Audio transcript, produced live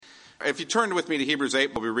If you turn with me to Hebrews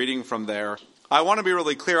 8, we'll be reading from there. I want to be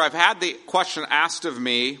really clear. I've had the question asked of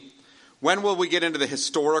me, when will we get into the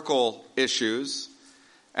historical issues?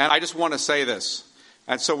 And I just want to say this,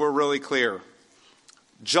 and so we're really clear.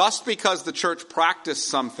 Just because the church practiced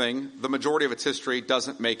something, the majority of its history,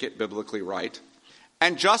 doesn't make it biblically right.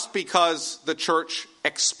 And just because the church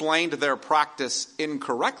explained their practice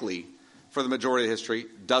incorrectly for the majority of history,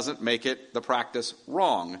 doesn't make it the practice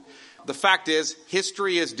wrong. The fact is,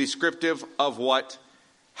 history is descriptive of what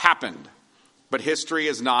happened. But history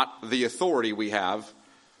is not the authority we have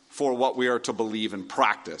for what we are to believe and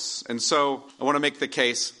practice. And so I want to make the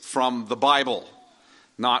case from the Bible,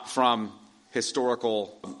 not from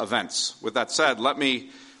historical events. With that said, let me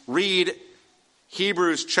read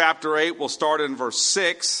Hebrews chapter 8. We'll start in verse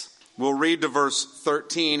 6. We'll read to verse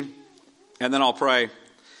 13, and then I'll pray.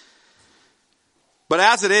 But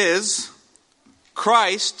as it is,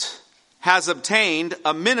 Christ has obtained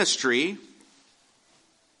a ministry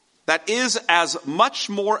that is as much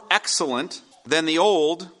more excellent than the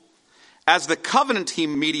old, as the covenant he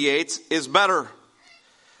mediates is better,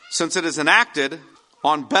 since it is enacted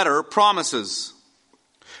on better promises.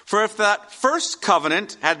 For if that first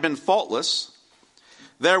covenant had been faultless,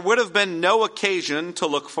 there would have been no occasion to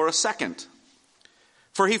look for a second.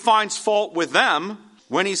 For he finds fault with them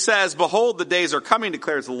when he says, "Behold, the days are coming,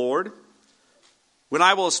 declares the Lord, when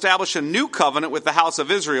I will establish a new covenant with the house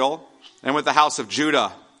of Israel and with the house of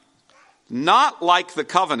Judah. Not like the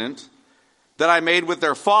covenant that I made with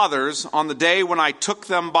their fathers on the day when I took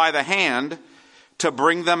them by the hand to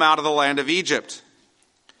bring them out of the land of Egypt.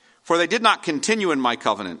 For they did not continue in my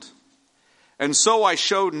covenant, and so I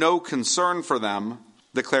showed no concern for them,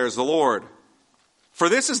 declares the Lord. For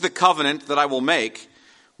this is the covenant that I will make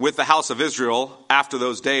with the house of Israel after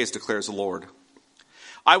those days, declares the Lord.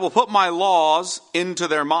 I will put my laws into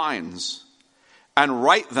their minds and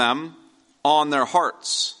write them on their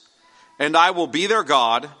hearts. And I will be their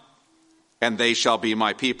God, and they shall be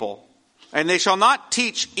my people. And they shall not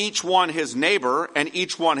teach each one his neighbor and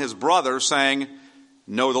each one his brother, saying,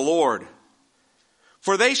 Know the Lord.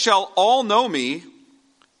 For they shall all know me,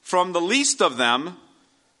 from the least of them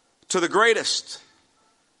to the greatest.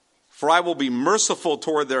 For I will be merciful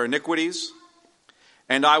toward their iniquities,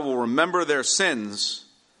 and I will remember their sins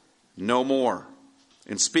no more.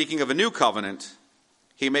 In speaking of a new covenant,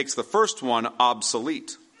 he makes the first one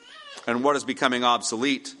obsolete. And what is becoming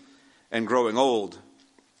obsolete and growing old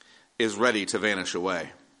is ready to vanish away.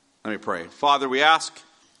 Let me pray. Father, we ask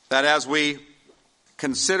that as we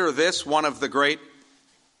consider this one of the great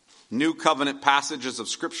new covenant passages of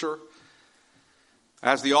Scripture,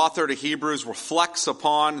 as the author to Hebrews reflects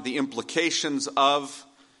upon the implications of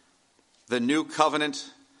the new covenant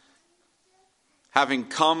having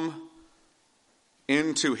come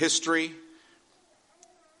into history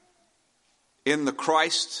in the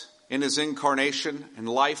Christ, in his incarnation and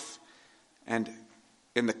life, and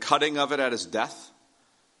in the cutting of it at his death.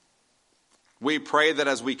 We pray that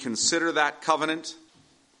as we consider that covenant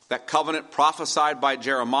prophesied by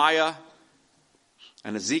Jeremiah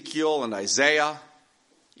and Ezekiel and Isaiah,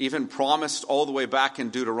 even promised all the way back in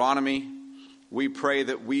Deuteronomy, we pray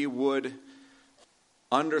that we would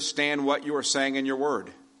understand what you are saying in your word.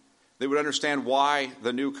 They would understand why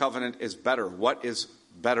the new covenant is better, what is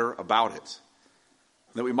better about it,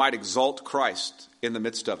 that we might exalt Christ in the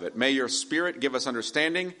midst of it. May your Spirit give us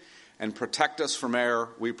understanding and protect us from error.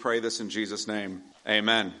 We pray this in Jesus' name.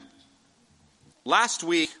 Amen. Last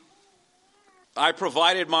week, I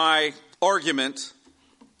provided my argument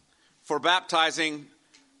for baptizing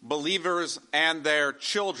believers and their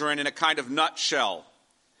children in a kind of nutshell,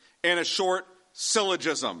 in a short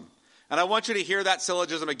syllogism. And I want you to hear that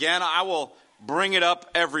syllogism again. I will bring it up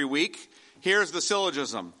every week. Here's the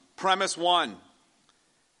syllogism. Premise 1.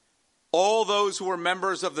 All those who are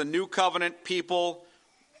members of the new covenant people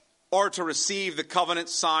are to receive the covenant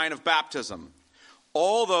sign of baptism.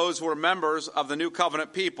 All those who are members of the new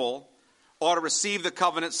covenant people ought to receive the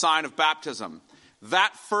covenant sign of baptism.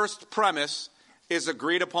 That first premise is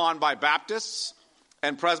agreed upon by Baptists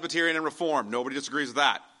and Presbyterian and Reformed. Nobody disagrees with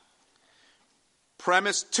that.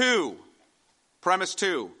 Premise 2.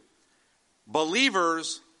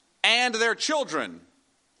 Believers and their children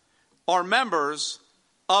are members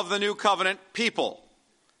of the new covenant people.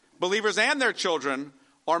 Believers and their children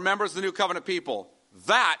are members of the new covenant people.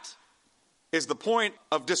 That is the point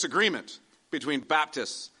of disagreement between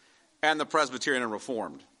Baptists and the Presbyterian and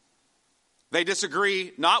Reformed. They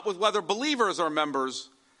disagree not with whether believers are members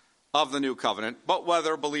of the new covenant, but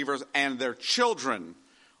whether believers and their children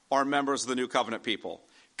are members of the new covenant people.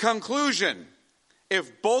 Conclusion: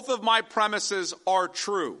 if both of my premises are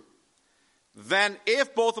true, then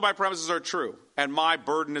if both of my premises are true, and my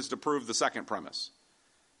burden is to prove the second premise,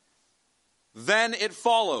 then it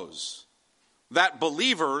follows that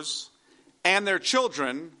believers and their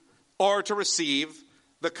children are to receive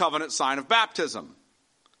the covenant sign of baptism.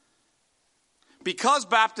 Because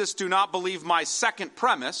Baptists do not believe my second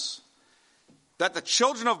premise, that the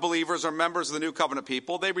children of believers are members of the new covenant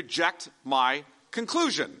people, they reject my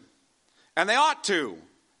conclusion. And they ought to,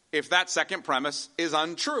 if that second premise is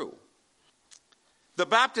untrue. The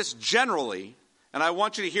Baptists generally, and I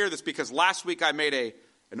want you to hear this because last week I made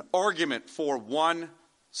an argument for one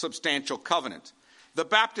substantial covenant. The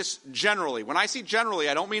Baptists generally, when I say generally,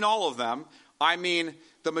 I don't mean all of them. I mean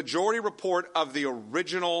the majority report of the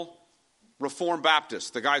original Reformed Baptists,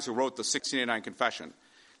 the guys who wrote the 1689 Confession.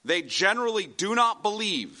 They generally do not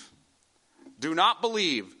believe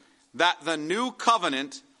that the new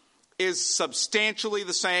covenant is substantially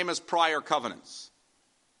the same as prior covenants.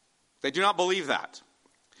 They do not believe that.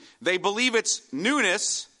 They believe its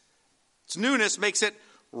newness makes it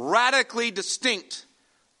radically distinct.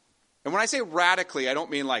 And when I say radically, I don't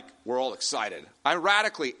mean like we're all excited. I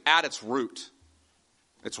radically at its root.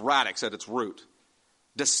 It's radix at its root.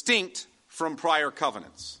 Distinct from prior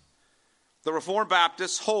covenants. The Reformed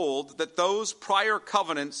Baptists hold that those prior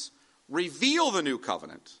covenants reveal the new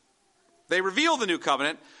covenant. They reveal the new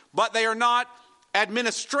covenant, but they are not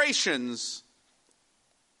administrations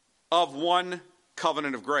of one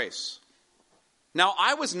covenant of grace. Now,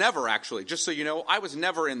 I was never actually, just so you know, I was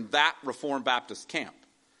never in that Reformed Baptist camp.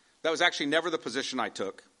 That was actually never the position I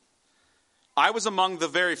took. I was among the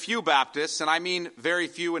very few Baptists, and I mean very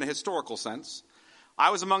few in a historical sense. I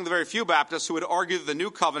was among the very few Baptists who would argue that the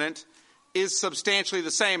new covenant is substantially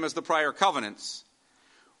the same as the prior covenants.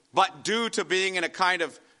 But due to being in a kind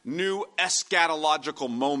of new eschatological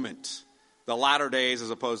moment, the latter days as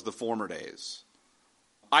opposed to the former days,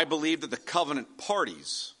 I believe that the covenant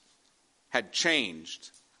parties had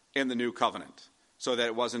changed in the new covenant. So that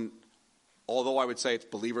it wasn't, although I would say it's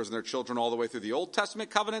believers and their children all the way through the Old Testament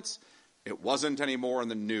covenants, it wasn't anymore in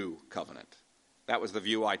the new covenant. That was the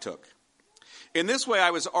view I took. In this way,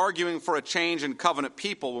 I was arguing for a change in covenant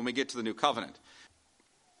people when we get to the new covenant.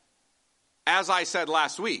 As I said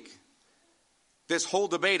last week, this whole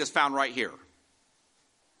debate is found right here.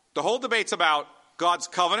 The whole debate's about God's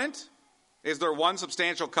covenant. Is there one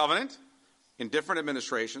substantial covenant in different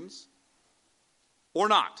administrations or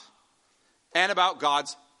not? And about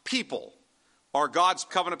God's people. Are God's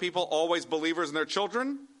covenant people always believers and their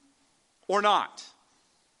children or not?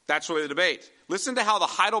 That's really the debate. Listen to how the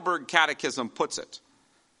Heidelberg Catechism puts it.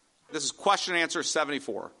 This is question and answer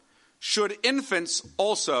 74. Should infants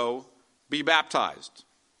also be baptized?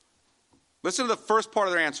 Listen to the first part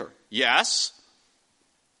of their answer. Yes.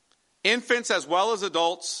 Infants as well as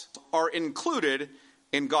adults are included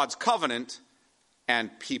in God's covenant and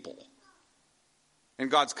people. In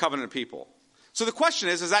God's covenant and people. So the question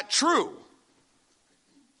is that true?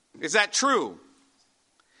 Is that true?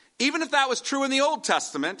 Even if that was true in the Old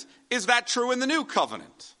Testament, is that true in the New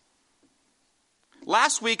Covenant?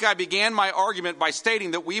 Last week I began my argument by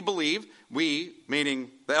stating that we believe, we,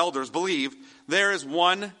 meaning the elders, believe there is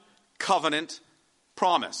one covenant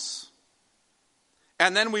promise.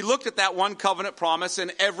 And then we looked at that one covenant promise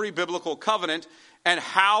in every biblical covenant and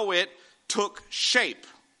how it took shape.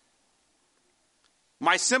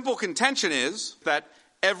 My simple contention is that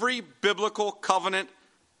every biblical covenant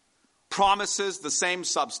promises the same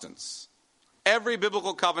substance. Every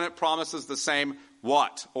biblical covenant promises the same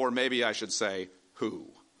what, or maybe I should say who.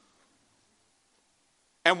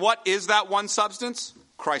 And what is that one substance?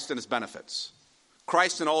 Christ and his benefits.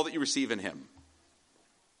 Christ and all that you receive in him.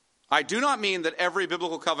 I do not mean that every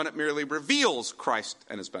biblical covenant merely reveals Christ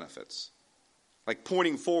and his benefits, like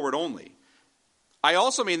pointing forward only. I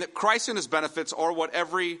also mean that Christ and his benefits are what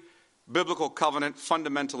every biblical covenant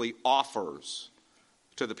fundamentally offers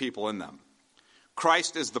to the people in them.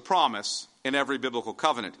 Christ is the promise in every biblical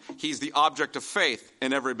covenant. He's the object of faith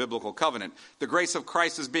in every biblical covenant. The grace of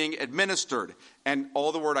Christ is being administered. And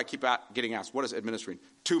all the word I keep getting asked, what is administering?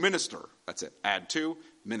 To minister. That's it. Add to,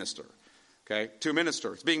 minister. Okay? To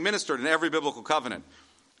minister. It's being ministered in every biblical covenant.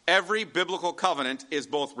 Every biblical covenant is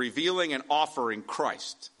both revealing and offering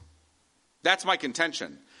Christ. That's my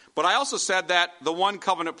contention. But I also said that the one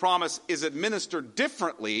covenant promise is administered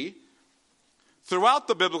differently throughout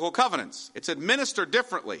the biblical covenants. It's administered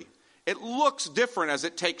differently. It looks different as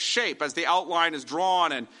it takes shape, as the outline is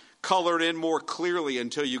drawn and colored in more clearly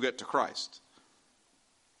until you get to Christ.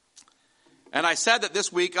 And I said that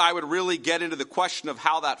this week I would really get into the question of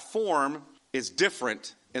how that form is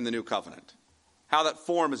different in the new covenant. How that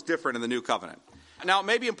form is different in the new covenant. Now, it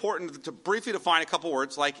may be important to briefly define a couple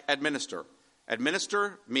words like administer.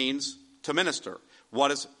 Administer means to minister. What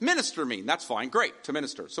does minister mean? That's fine. Great, to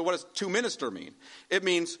minister. So what does to minister mean? It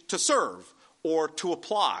means to serve or to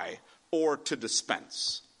apply or to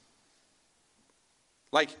dispense.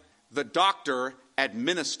 Like the doctor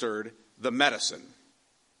administered the medicine.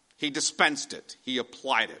 He dispensed it. He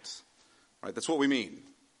applied it. Right? That's what we mean.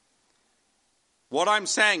 What I'm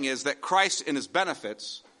saying is that Christ and his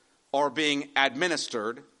benefits are being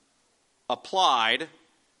administered, applied,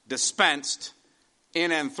 dispensed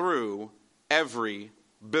in and through every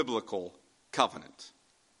biblical covenant.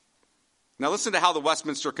 Now listen to how the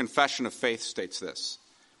Westminster Confession of Faith states this.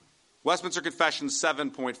 Westminster Confession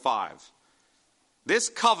 7.5. This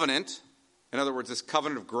covenant, in other words, this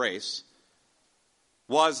covenant of grace,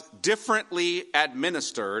 was differently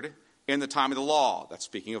administered in the time of the law, that's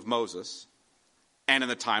speaking of Moses, and in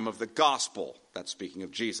the time of the gospel, that's speaking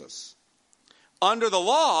of Jesus. Under the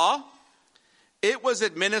law, it was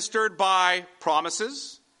administered by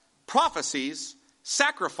promises, prophecies,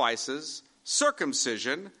 sacrifices,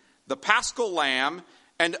 circumcision, the paschal lamb,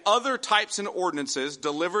 and other types and ordinances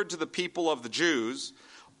delivered to the people of the Jews,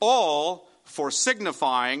 all for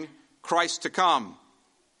signifying Christ to come,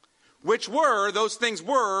 which were, those things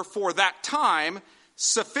were, for that time,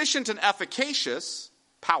 sufficient and efficacious,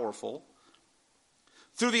 powerful,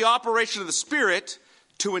 through the operation of the Spirit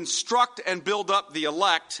to instruct and build up the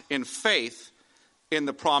elect in faith in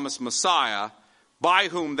the promised Messiah, by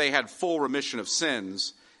whom they had full remission of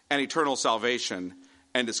sins and eternal salvation,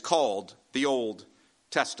 and is called the Old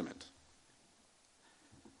Testament.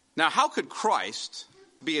 Now, how could Christ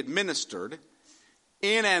be administered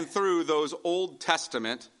in and through those Old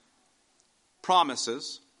Testament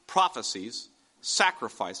promises, prophecies,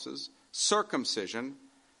 sacrifices, circumcision,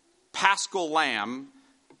 paschal lamb,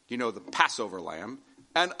 the Passover lamb,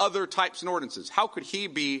 and other types and ordinances? How could he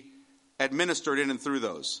be administered in and through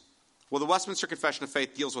those? Well, the Westminster Confession of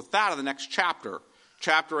Faith deals with that in the next chapter.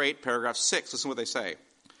 Chapter 8, paragraph 6. Listen to what they say.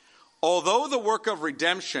 Although the work of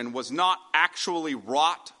redemption was not actually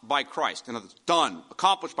wrought by Christ, in other words, done,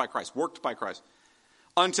 accomplished by Christ, worked by Christ,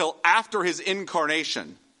 until after his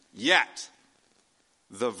incarnation, yet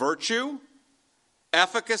the virtue,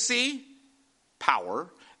 efficacy, power,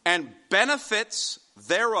 and benefits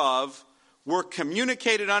thereof were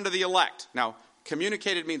communicated unto the elect. Now,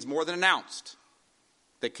 communicated means more than announced.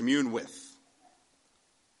 They commune with.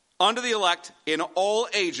 Unto the elect in all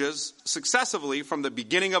ages, successively from the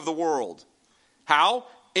beginning of the world. How?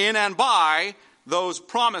 In and by those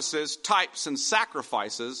promises, types, and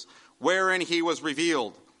sacrifices wherein he was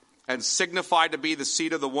revealed, and signified to be the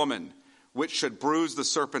seed of the woman, which should bruise the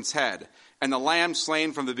serpent's head, and the lamb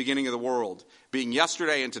slain from the beginning of the world, being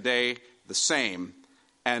yesterday and today the same,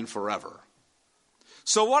 and forever.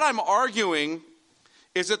 So what I'm arguing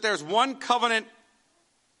is that there's one covenant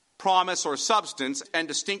promise or substance and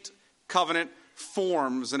distinct covenant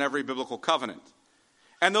forms in every biblical covenant.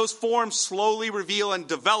 And those forms slowly reveal and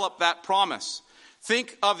develop that promise.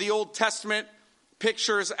 Think of the Old Testament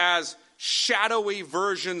pictures as shadowy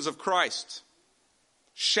versions of Christ.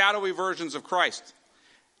 Shadowy versions of Christ.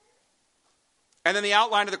 And then the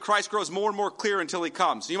outline of the Christ grows more and more clear until he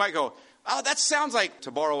comes. You might go, oh, that sounds like,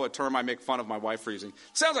 to borrow a term I make fun of my wife for using, it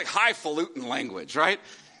sounds like highfalutin language, right?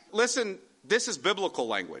 Listen, this is biblical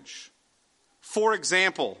language. For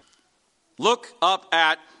example, just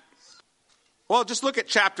look at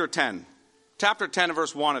chapter 10. Chapter 10 and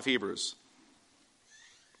verse 1 of Hebrews.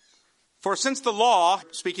 For since the law,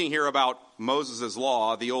 speaking here about Moses'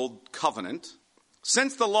 law, the old covenant,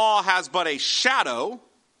 since the law has but a shadow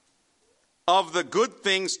of the good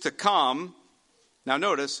things to come, now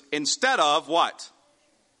notice, instead of what?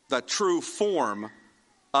 The true form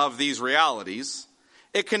of these realities,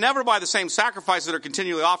 it can never, by the same sacrifices that are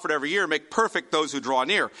continually offered every year, make perfect those who draw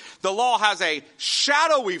near. The law has a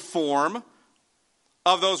shadowy form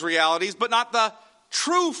of those realities, but not the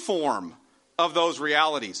true form of those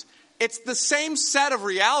realities. It's the same set of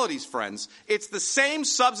realities, friends. It's the same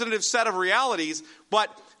substantive set of realities, but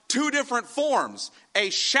two different forms. A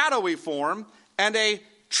shadowy form and a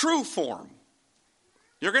true form.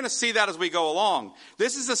 You're going to see that as we go along.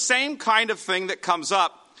 This is the same kind of thing that comes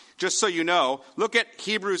up. Just so you know, look at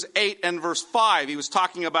Hebrews 8 and verse 5. He was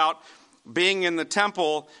talking about being in the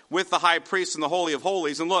temple with the high priest in the Holy of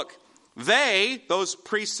Holies. And look, those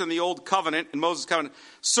priests in the Old Covenant, in Moses' covenant,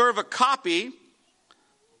 serve a copy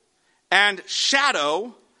and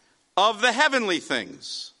shadow of the heavenly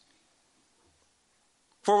things.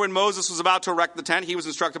 For when Moses was about to erect the tent, he was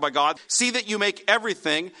instructed by God, see that you make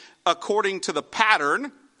everything according to the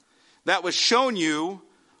pattern that was shown you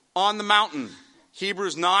on the mountain.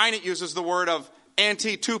 Hebrews 9, it uses the word of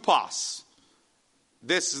antitupos.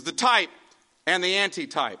 This is the type. and the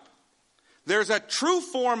antitype. There's a true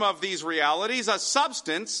form of these realities, a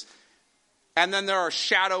substance, and then there are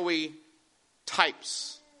shadowy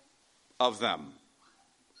types of them.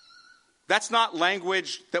 That's not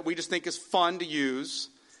language that we just think is fun to use.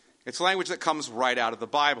 It's language that comes right out of the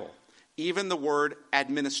Bible. Even the word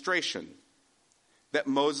administration, that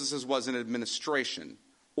Moses' was an administration.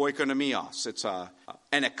 Oikonomios, it's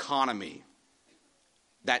an economy.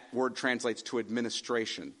 That word translates to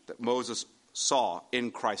administration, that Moses saw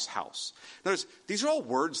in Christ's house. Notice, these are all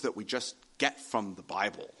words that we just get from the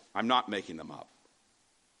Bible. I'm not making them up.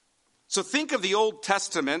 So think of the Old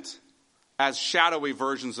Testament as shadowy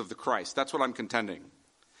versions of the Christ. That's what I'm contending.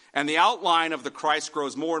 And the outline of the Christ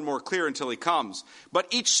grows more and more clear until he comes. But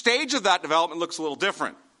each stage of that development looks a little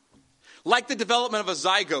different. Like the development of a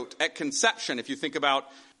zygote at conception, if you think about,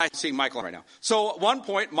 I'm seeing Michael right now. So at one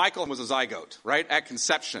point, Michael was a zygote, right, at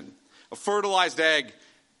conception. A fertilized egg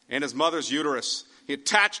in his mother's uterus. He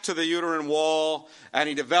attached to the uterine wall and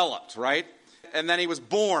he developed, right? And then he was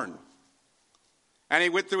born. And he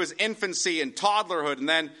went through his infancy and toddlerhood and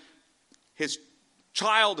then his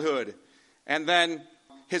childhood. And then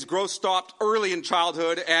his growth stopped early in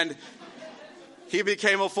childhood and he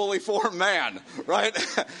became a fully formed man, right?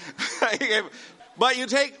 But you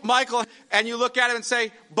take Michael and you look at him and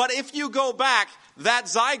say, but if you go back, that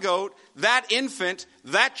zygote, that infant,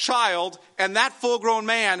 that child, and that full-grown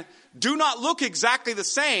man do not look exactly the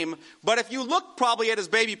same. But if you look probably at his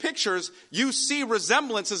baby pictures, you see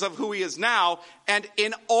resemblances of who he is now. And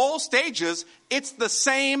in all stages, it's the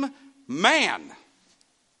same man.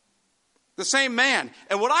 The same man.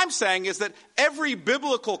 And what I'm saying is that every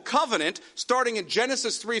biblical covenant, starting in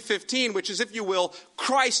Genesis 3:15, which is, if you will,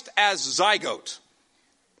 Christ as zygote,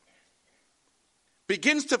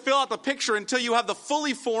 begins to fill out the picture until you have the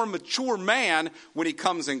fully formed, mature man when he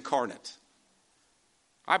comes incarnate.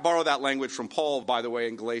 I borrow that language from Paul, by the way,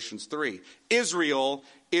 in Galatians 3. Israel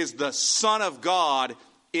is the Son of God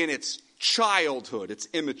in its childhood, its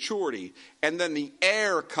immaturity. And then the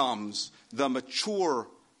heir comes, the mature,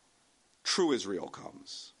 true Israel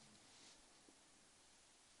comes.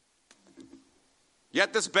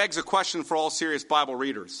 Yet this begs a question for all serious Bible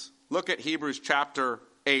readers. Look at Hebrews chapter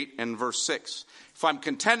 8 and verse 6. If I'm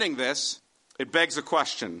contending this, it begs a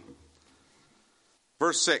question.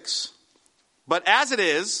 Verse 6. But as it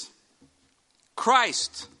is,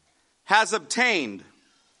 Christ has obtained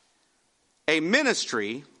a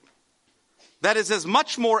ministry that is as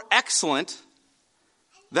much more excellent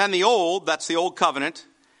than the old, that's the old covenant,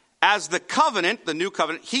 as the covenant, the new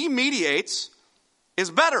covenant, he mediates,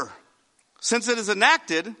 is better, since it is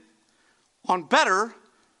enacted on better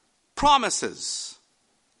promises.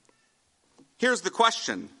 Here's the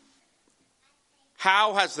question.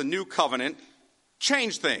 How has the new covenant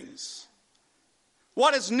changed things?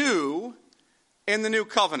 What is new in the new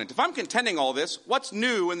covenant? If I'm contending all this, what's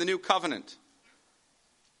new in the new covenant?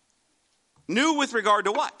 New with regard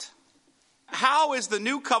to what? How is the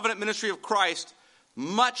new covenant ministry of Christ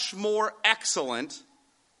much more excellent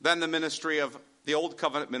than the ministry of the old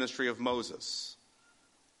covenant ministry of Moses?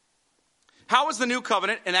 How is the new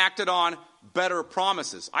covenant enacted on better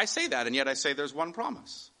promises? I say that, and yet I say there's one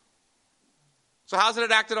promise. So how is it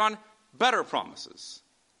enacted on better promises?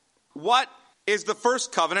 What is the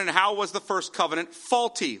first covenant, and how was the first covenant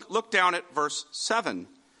faulty? Look down at verse 7.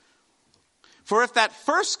 For if that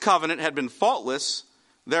first covenant had been faultless,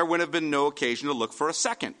 there would have been no occasion to look for a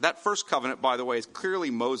second. That first covenant, by the way, is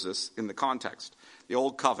clearly Moses in the context, the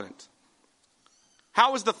old covenant.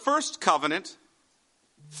 How was the first covenant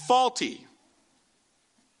faulty?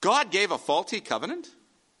 God gave a faulty covenant?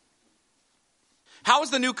 How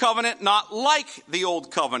is the new covenant not like the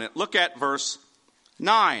old covenant? Look at verse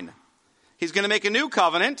 9. He's going to make a new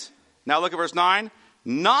covenant. Now look at verse 9.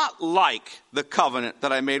 Not like the covenant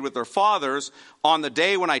that I made with their fathers on the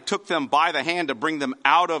day when I took them by the hand to bring them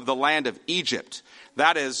out of the land of Egypt.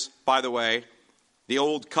 That is, by the way, the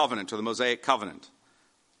old covenant or the Mosaic covenant.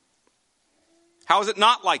 How is it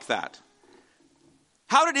not like that?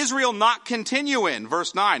 How did Israel not continue in?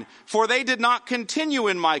 Verse 9. For they did not continue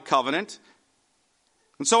in my covenant,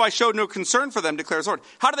 and so I showed no concern for them, declares the Lord.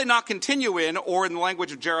 How do they not continue in, or in the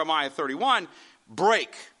language of Jeremiah 31,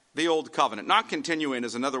 break the old covenant? Not continue in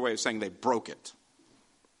is another way of saying they broke it.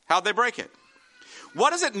 How'd they break it?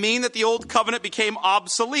 What does it mean that the old covenant became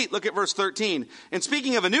obsolete? Look at verse 13. In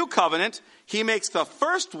speaking of a new covenant, he makes the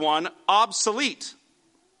first one obsolete.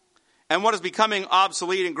 And what is becoming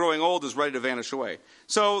obsolete and growing old is ready to vanish away.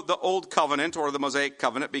 So the old covenant or the Mosaic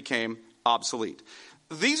covenant became obsolete.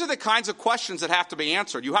 These are the kinds of questions that have to be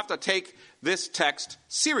answered. You have to take this text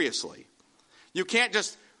seriously. You can't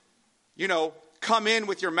just, come in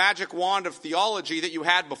with your magic wand of theology that you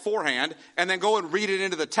had beforehand and then go and read it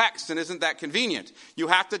into the text, and isn't that convenient? You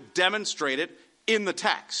have to demonstrate it in the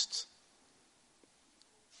text.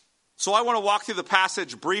 So I want to walk through the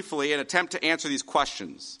passage briefly and attempt to answer these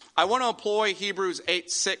questions. I want to employ Hebrews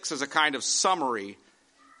 8:6 as a kind of summary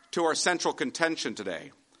to our central contention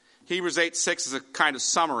today. Hebrews 8:6 is a kind of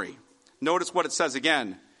summary. Notice what it says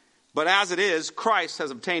again. But as it is, Christ has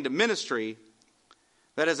obtained a ministry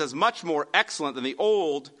that is as much more excellent than the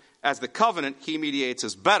old, as the covenant he mediates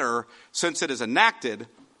is better, since it is enacted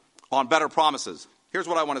on better promises. Here's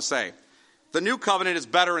what I want to say. The new covenant is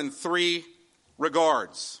better in three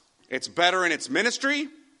regards. It's better in its ministry,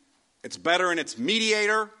 it's better in its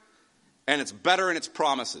mediator, and it's better in its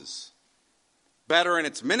promises. Better in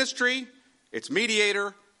its ministry, its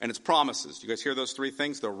mediator, and its promises. You guys hear those three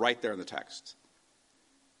things? They're right there in the text.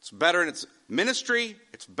 It's better in its ministry,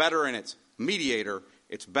 it's better in its mediator,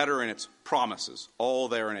 it's better in its promises. All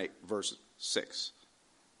there in verse 6.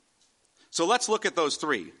 So let's look at those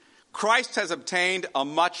three. Christ has obtained a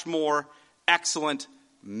much more excellent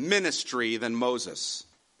ministry than Moses.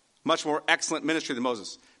 Much more excellent ministry than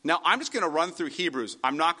Moses. Now, I'm just going to run through Hebrews.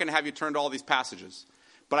 I'm not going to have you turn to all these passages.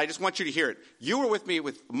 But I just want you to hear it. You were with me,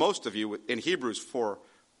 with most of you, in Hebrews for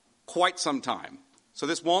quite some time. So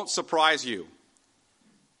this won't surprise you.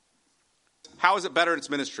 How is it better in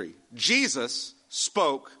its ministry? Jesus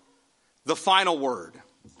spoke the final word.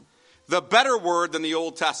 The better word than the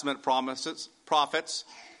Old Testament prophets.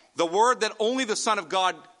 The word that only the Son of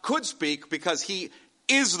God could speak because he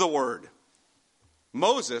is the word.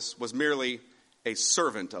 Moses was merely a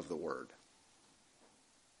servant of the word.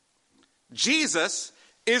 Jesus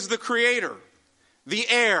is the creator, the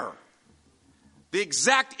heir, the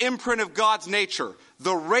exact imprint of God's nature,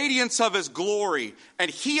 the radiance of his glory, and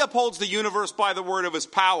he upholds the universe by the word of his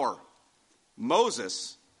power.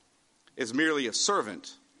 Moses is merely a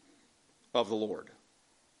servant of the Lord.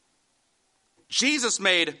 Jesus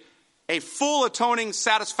made a full atoning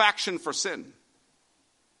satisfaction for sin.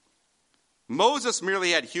 Moses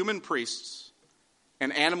merely had human priests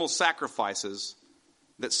and animal sacrifices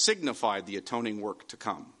that signified the atoning work to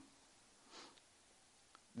come.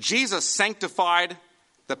 Jesus sanctified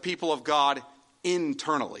the people of God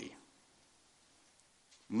internally.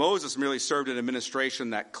 Moses merely served an administration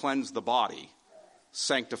that cleansed the body,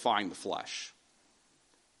 sanctifying the flesh.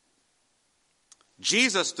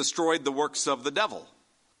 Jesus destroyed the works of the devil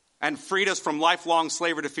and freed us from lifelong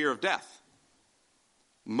slavery to fear of death.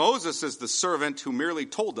 Moses is the servant who merely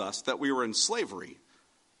told us that we were in slavery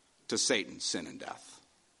to Satan, sin, and death.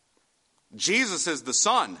 Jesus is the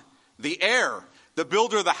son, the heir, the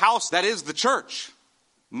builder of the house that is the church.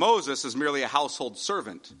 Moses is merely a household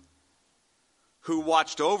servant who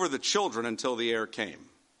watched over the children until the heir came.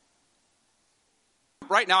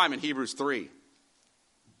 Right now I'm in Hebrews 3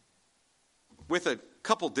 with a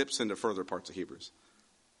couple dips into further parts of Hebrews.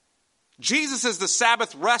 Jesus is the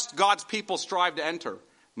Sabbath rest God's people strive to enter.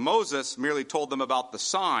 Moses merely told them about the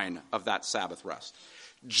sign of that Sabbath rest.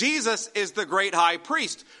 Jesus is the great high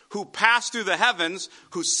priest who passed through the heavens,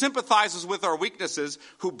 who sympathizes with our weaknesses,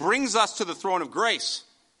 who brings us to the throne of grace.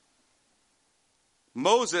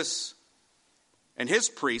 Moses and his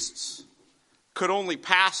priests could only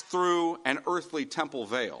pass through an earthly temple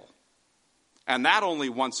veil, and that only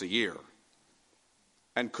once a year,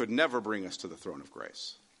 and could never bring us to the throne of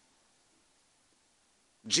grace.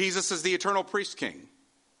 Jesus is the eternal priest king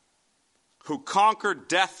who conquered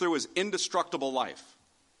death through his indestructible life,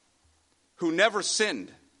 who never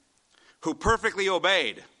sinned, who perfectly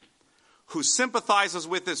obeyed, who sympathizes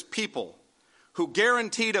with his people, who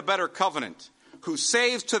guaranteed a better covenant, who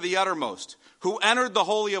saves to the uttermost, who entered the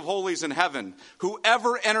Holy of Holies in heaven, who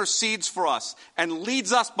ever intercedes for us and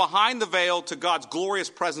leads us behind the veil to God's glorious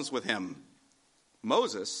presence with him.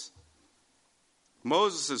 Moses'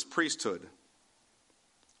 priesthood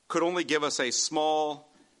could only give us a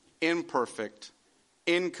small, imperfect,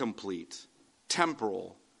 incomplete,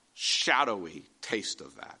 temporal, shadowy taste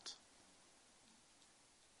of that.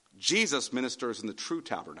 Jesus ministers in the true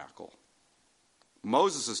tabernacle.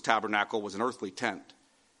 Moses' tabernacle was an earthly tent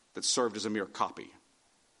that served as a mere copy.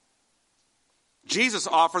 Jesus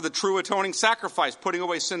offered the true atoning sacrifice, putting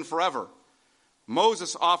away sin forever.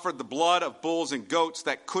 Moses offered the blood of bulls and goats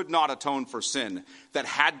that could not atone for sin, that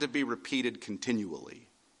had to be repeated continually.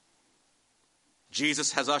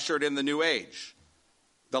 Jesus has ushered in the new age,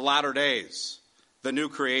 the latter days, the new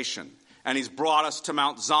creation. And he's brought us to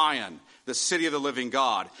Mount Zion, the city of the living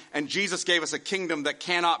God. And Jesus gave us a kingdom that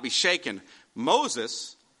cannot be shaken.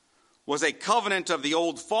 Moses was a covenant of the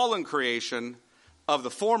old fallen creation of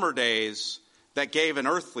the former days that gave an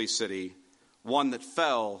earthly city, one that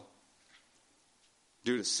fell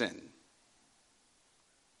due to sin.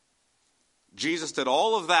 Jesus did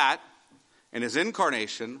all of that in his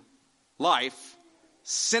incarnation, life,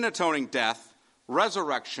 sin-atoning death,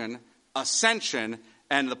 resurrection, ascension,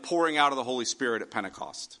 and the pouring out of the Holy Spirit at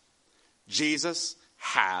Pentecost. Jesus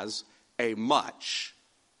has a much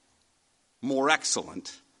more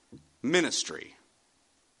excellent ministry.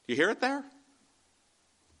 You hear it there?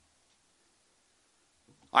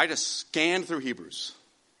 I just scanned through Hebrews.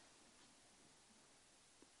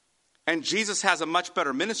 And Jesus has a much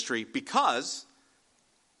better ministry because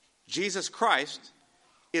Jesus Christ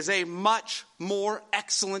is a much more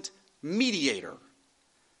excellent mediator.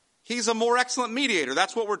 He's a more excellent mediator.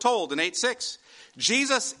 That's what we're told in 8:6.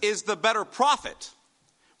 Jesus is the better prophet.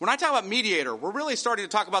 When I talk about mediator, we're really starting to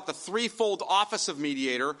talk about the threefold office of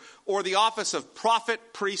mediator, or the office of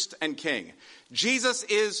prophet, priest, and king. Jesus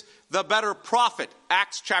is the better prophet.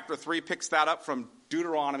 Acts chapter 3 picks that up from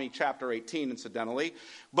Deuteronomy chapter 18, incidentally.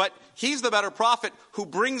 But he's the better prophet who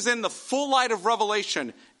brings in the full light of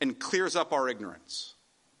revelation and clears up our ignorance.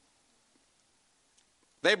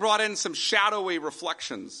 They brought in some shadowy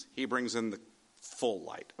reflections. He brings in the full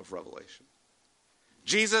light of revelation.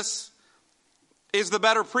 Jesus is the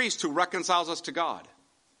better priest who reconciles us to God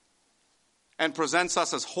and presents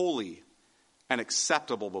us as holy and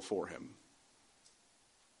acceptable before him.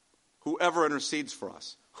 Whoever intercedes for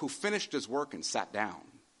us, who finished his work and sat down.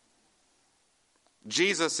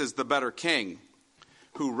 Jesus is the better king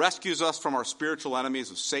who rescues us from our spiritual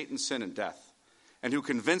enemies of Satan, sin, and death, and who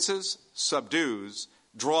convinces, subdues,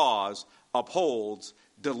 draws, upholds,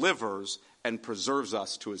 delivers, and preserves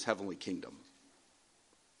us to his heavenly kingdom.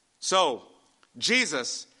 So,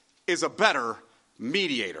 Jesus is a better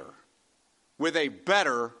mediator with a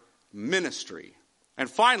better ministry. And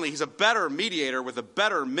finally, he's a better mediator with a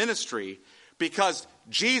better ministry because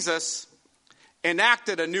Jesus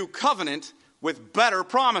enacted a new covenant with better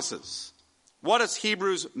promises. What does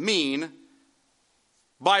Hebrews mean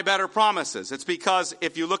by better promises? It's because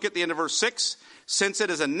if you look at the end of verse 6, since it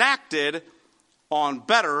is enacted on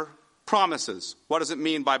better promises. What does it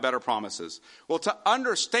mean by better promises? Well, to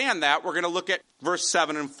understand that, we're going to look at verse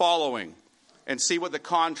 7 and following and see what the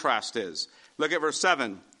contrast is. Look at verse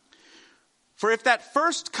 7. For if that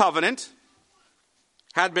first covenant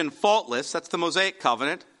had been faultless, that's the Mosaic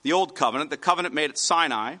covenant, the old covenant, the covenant made at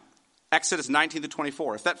Sinai, Exodus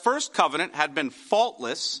 19-24. If that first covenant had been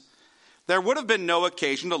faultless, there would have been no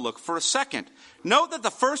occasion to look for a second. Note that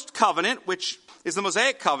the first covenant, which is the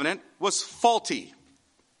Mosaic covenant, was faulty.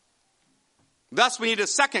 Thus, we need a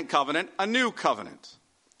second covenant, a new covenant.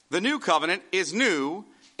 The new covenant is new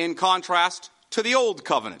in contrast to the old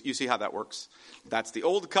covenant. You see how that works? That's the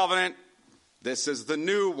old covenant. This is the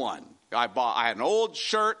new one. I had an old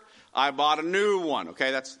shirt. I bought a new one.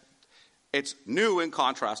 Okay, it's new in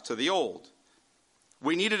contrast to the old.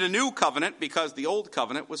 We needed a new covenant because the old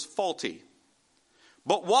covenant was faulty.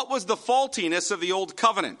 But what was the faultiness of the old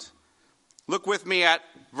covenant? Look with me at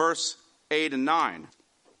verse 8 and 9.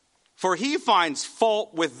 For he finds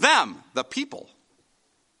fault with them, the people.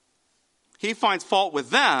 He finds fault with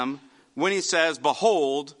them when he says,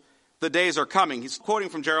 behold, the days are coming. He's quoting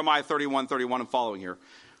from Jeremiah 31:31 and following here.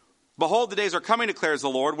 Behold, the days are coming, declares the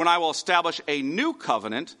Lord, when I will establish a new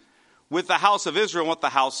covenant with the house of Israel and with the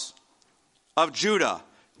house of Judah.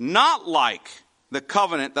 Not like the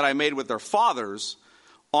covenant that I made with their fathers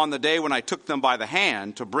on the day when I took them by the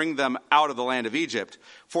hand to bring them out of the land of Egypt.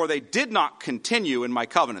 For they did not continue in my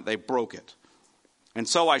covenant. They broke it. And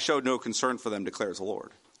so I showed no concern for them, declares the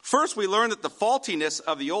Lord. First, we learn that the faultiness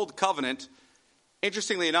of the old covenant,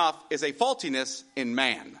 interestingly enough, is a faultiness in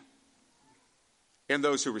man, in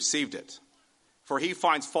those who received it. For he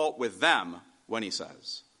finds fault with them when he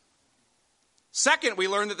says. Second, we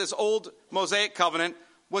learn that this old Mosaic covenant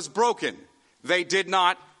was broken. They did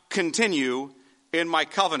not continue in my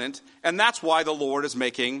covenant, and that's why the Lord is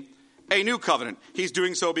making a new covenant. He's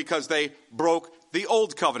doing so because they broke the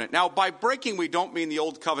old covenant. Now, by breaking, we don't mean the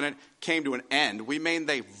old covenant came to an end. We mean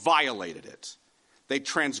they violated it. They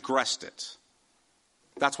transgressed it.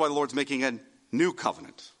 That's why the Lord's making a new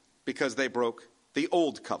covenant, because they broke the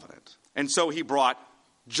old covenant. And so he brought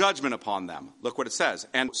judgment upon them. Look what it says.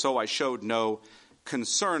 And so I showed no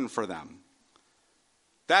concern for them.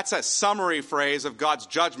 That's a summary phrase of God's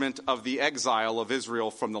judgment of the exile of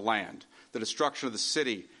Israel from the land, the destruction of the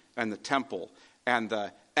city and the temple, and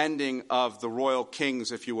the ending of the royal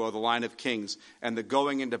kings, if you will, the line of kings, and the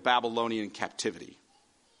going into Babylonian captivity.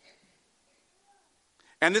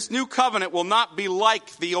 And this new covenant will not be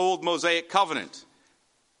like the old Mosaic covenant.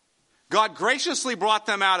 God graciously brought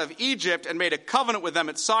them out of Egypt and made a covenant with them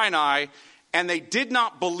at Sinai, and they did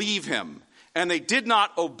not believe him. and they did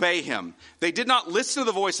not obey him. They did not listen to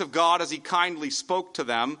the voice of God as he kindly spoke to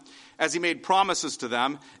them, as he made promises to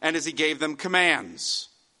them, and as he gave them commands.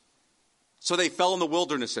 So they fell in the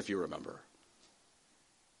wilderness, if you remember.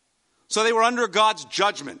 So they were under God's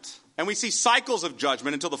judgment. And we see cycles of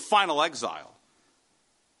judgment until the final exile.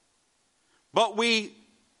 But we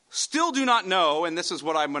still do not know, and this is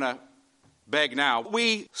what I'm going to beg now,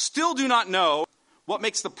 we still do not know what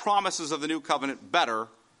makes the promises of the new covenant better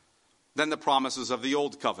than the promises of the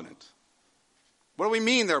old covenant. What do we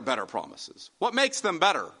mean they're better promises? What makes them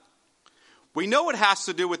better? We know it has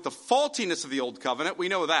to do with the faultiness of the old covenant. We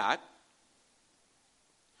know that.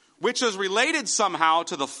 Which is related somehow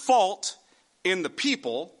to the fault in the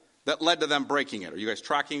people that led to them breaking it. Are you guys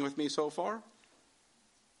tracking with me so far?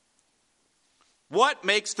 What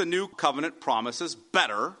makes the new covenant promises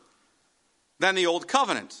better than the old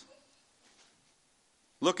covenant?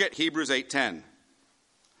 Look at Hebrews 8:10.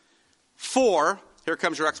 For, here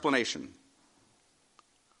comes your explanation.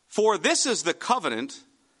 For this is the covenant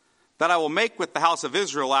that I will make with the house of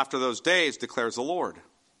Israel after those days, declares the Lord.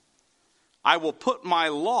 I will put my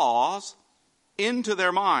laws into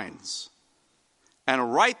their minds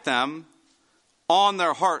and write them on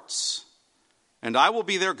their hearts, and I will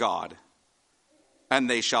be their God, and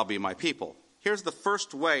they shall be my people. Here's the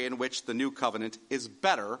first way in which the new covenant is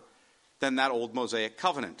better than that old Mosaic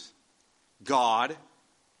covenant. God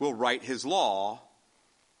will write his law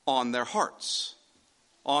on their hearts.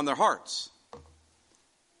 On their hearts.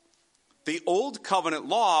 The old covenant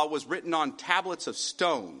law was written on tablets of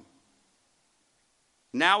stone.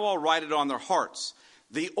 Now I'll write it on their hearts.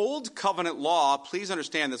 The old covenant law, please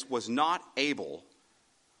understand this, was not able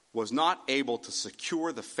to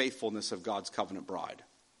secure the faithfulness of God's covenant bride.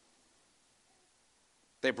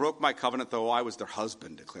 They broke my covenant, though I was their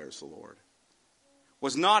husband, declares the Lord.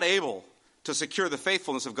 Was not able to secure the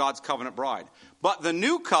faithfulness of God's covenant bride. But the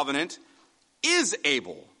new covenant is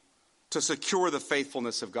able to secure the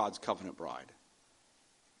faithfulness of God's covenant bride.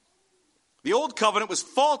 The old covenant was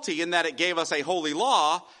faulty in that it gave us a holy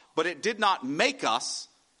law, but it did not make us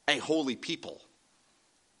a holy people.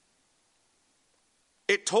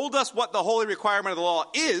 It told us what the holy requirement of the law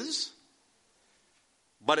is,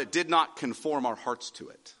 but it did not conform our hearts to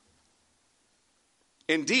it.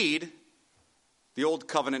 Indeed, the old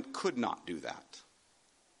covenant could not do that.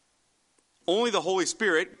 Only the Holy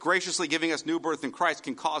Spirit, graciously giving us new birth in Christ,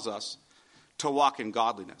 can cause us to walk in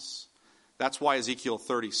godliness. That's why Ezekiel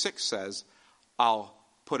 36 says, I'll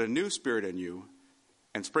put a new spirit in you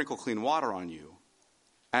and sprinkle clean water on you,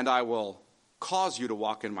 and I will cause you to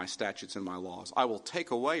walk in my statutes and my laws. I will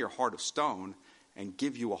take away your heart of stone and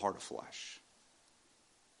give you a heart of flesh.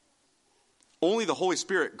 Only the Holy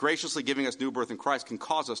Spirit, graciously giving us new birth in Christ, can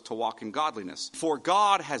cause us to walk in godliness. For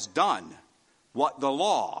God has done what the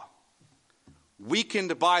law,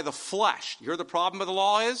 weakened by the flesh. You hear the problem with the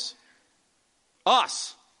law is?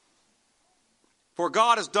 Us. For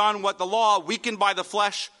God has done what the law, weakened by the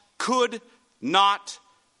flesh, could not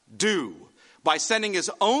do. By sending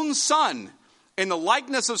his own Son in the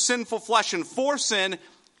likeness of sinful flesh, and for sin,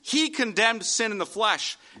 he condemned sin in the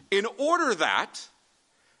flesh, in order that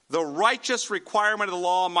the righteous requirement of the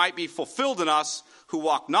law might be fulfilled in us who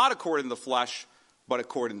walk not according to the flesh, but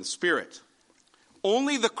according to the Spirit.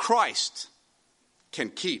 Only the Christ can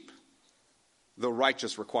keep the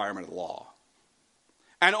righteous requirement of the law.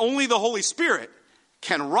 And only the Holy Spirit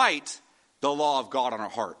can write the law of God on our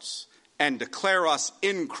hearts and declare us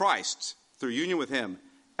in Christ, through union with him,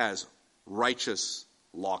 as righteous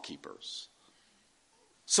law keepers.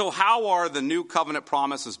 So how are the new covenant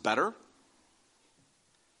promises better?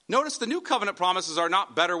 Notice the new covenant promises are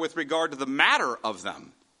not better with regard to the matter of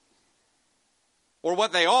them or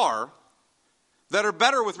what they are, that are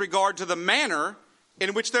better with regard to the manner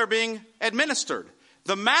in which they're being administered.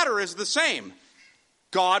 The matter is the same.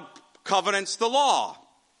 God covenants the law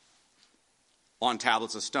on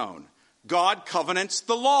tablets of stone. God covenants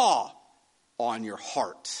the law on your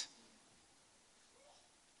heart.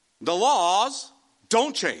 The laws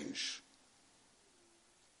don't change.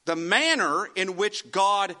 The manner in which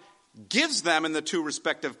God gives them in the two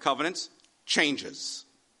respective covenants changes.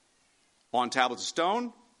 On tablets of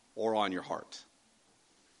stone or on your heart.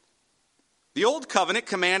 The old covenant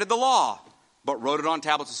commanded the law, but wrote it on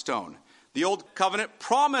tablets of stone. The old covenant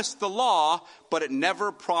promised the law, but it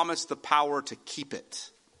never promised the power to keep it.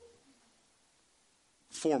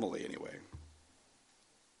 Formally, anyway.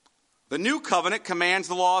 The new covenant commands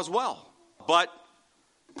the law as well, but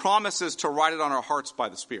promises to write it on our hearts by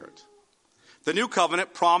the Spirit. The new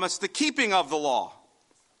covenant promised the keeping of the law.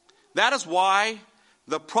 That is why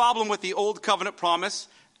the problem with the old covenant promise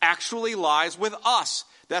actually lies with us.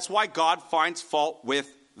 That's why God finds fault with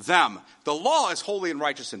them. The law is holy and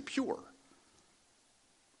righteous and pure.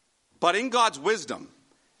 But in God's wisdom,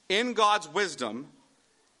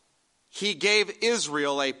 he gave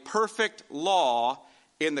Israel a perfect law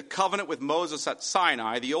in the covenant with Moses at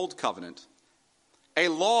Sinai, the old covenant. A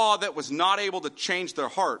law that was not able to change their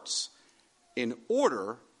hearts in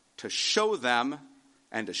order to show them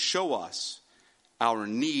and to show us our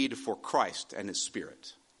need for Christ and his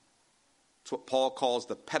Spirit. It's what Paul calls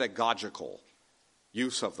the pedagogical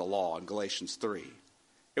use of the law in Galatians 3.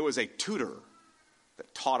 It was a tutor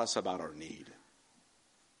that taught us about our need.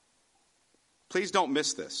 Please don't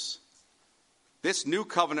miss this. This new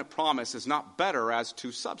covenant promise is not better as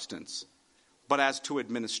to substance, but as to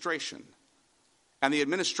administration. And the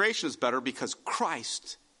administration is better because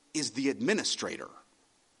Christ is the administrator.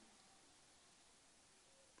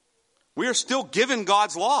 We are still given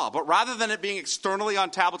God's law, but rather than it being externally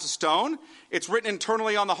on tablets of stone, it's written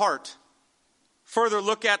internally on the heart. Further,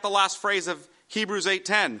 look at the last phrase of Hebrews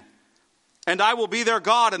 8:10. And I will be their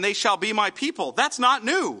God, and they shall be my people. That's not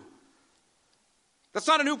new. That's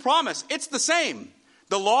not a new promise. It's the same.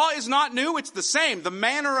 The law is not new. It's the same. The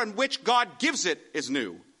manner in which God gives it is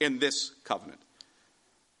new in this covenant.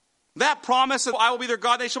 That promise of I will be their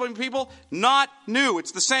God, they shall be my people, not new.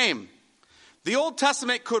 It's the same. The Old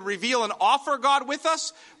Testament could reveal and offer God with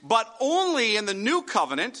us, but only in the new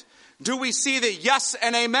covenant do we see the yes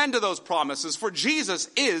and amen to those promises. For Jesus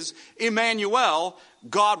is Emmanuel,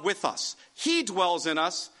 God with us. He dwells in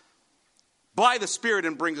us by the Spirit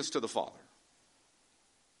and brings us to the Father.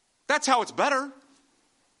 That's how it's better.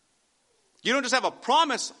 You don't just have a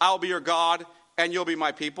promise, I'll be your God and you'll be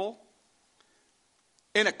my people.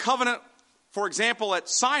 In a covenant, for example, at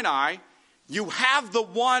Sinai, you have the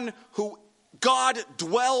one who God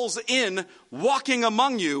dwells in walking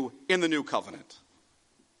among you in the new covenant.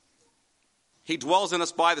 He dwells in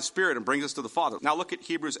us by the Spirit and brings us to the Father. Now look at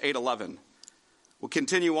Hebrews 8:11. We'll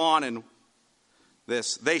continue on in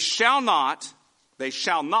this. They shall not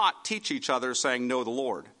teach each other saying, know the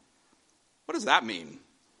Lord. What does that mean?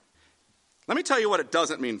 Let me tell you what it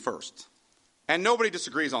doesn't mean first. And nobody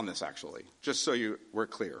disagrees on this, actually, just so we're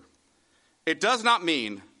clear. It does not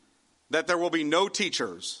mean that there will be no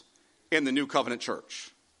teachers in the New Covenant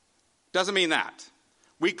church. Doesn't mean that.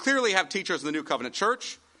 We clearly have teachers in the New Covenant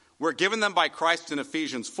church. We're given them by Christ in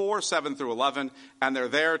Ephesians 4:7-11, and they're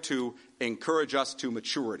there to encourage us to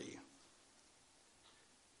maturity.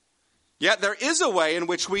 Yet there is a way in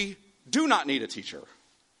which we do not need a teacher.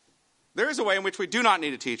 There is a way in which we do not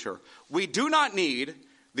need a teacher. We do not need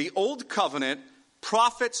the Old Covenant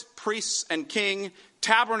prophets, priests, and king,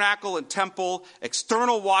 tabernacle and temple,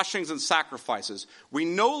 external washings and sacrifices. We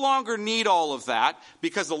no longer need all of that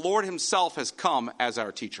because the Lord himself has come as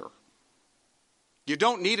our teacher. You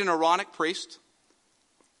don't need an Aaronic priest,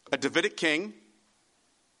 a Davidic king,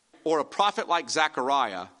 or a prophet like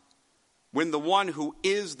Zechariah when the one who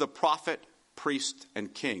is the prophet, priest,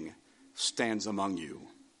 and king stands among you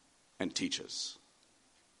and teaches.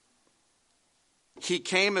 He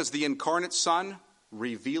came as the incarnate Son,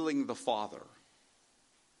 revealing the Father.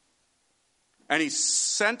 And he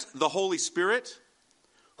sent the Holy Spirit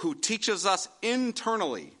who teaches us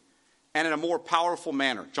internally and in a more powerful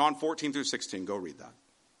manner. John 14-16, go read that.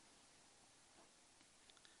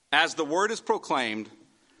 As the word is proclaimed,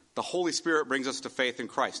 the Holy Spirit brings us to faith in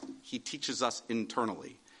Christ. He teaches us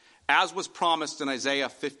internally. As was promised in Isaiah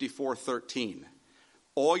 54:13,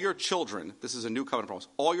 all your children, this is a new covenant promise,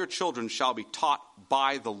 all your children shall be taught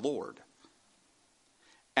by the Lord,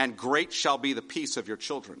 and great shall be the peace of your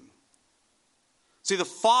children. See, the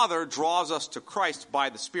Father draws us to Christ by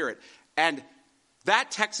the Spirit. And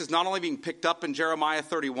that text is not only being picked up in Jeremiah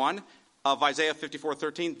 31 of Isaiah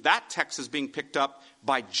 54:13, that text is being picked up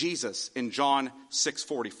by Jesus in John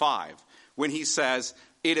 6:45 when he says,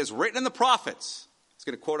 it is written in the prophets. He's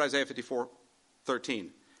going to quote Isaiah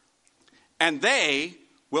 54:13. And they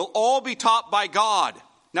will all be taught by God.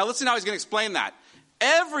 Now listen how he's going to explain that.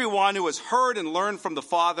 Everyone who has heard and learned from the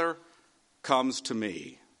Father comes to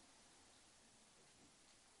me.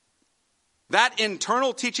 That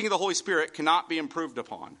internal teaching of the Holy Spirit cannot be improved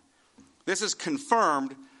upon. This is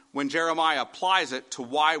confirmed when Jeremiah applies it to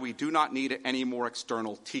why we do not need any more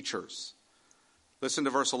external teachers. Listen to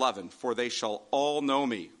verse 11. For they shall all know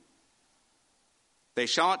me. They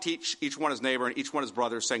shall not teach each one his neighbor and each one his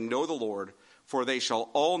brother, saying, know the Lord, for they shall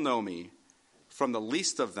all know me, from the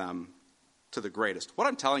least of them to the greatest. What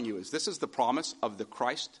I'm telling you is this is the promise of the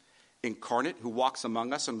Christ incarnate who walks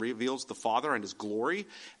among us and reveals the Father and his glory,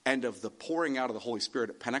 and of the pouring out of the Holy Spirit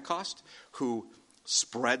at Pentecost, who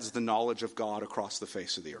spreads the knowledge of God across the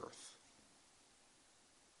face of the earth.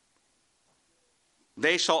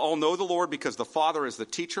 They shall all know the Lord, because the Father is the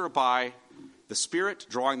teacher by the Spirit,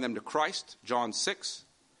 drawing them to Christ, John 6.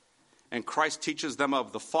 And Christ teaches them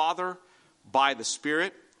of the Father by the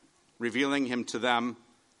Spirit, revealing him to them,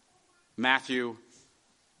 Matthew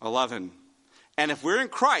 11. And if we're in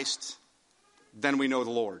Christ, then we know the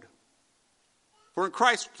Lord. If we're in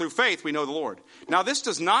Christ through faith, we know the Lord. Now, this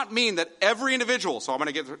does not mean that every individual, so I'm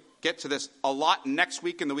going to get to this a lot next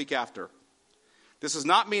week and the week after. This does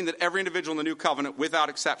not mean that every individual in the new covenant, without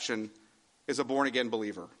exception, is a born-again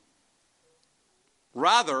believer.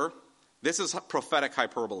 Rather, this is prophetic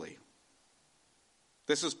hyperbole.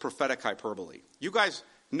 This is prophetic hyperbole. You guys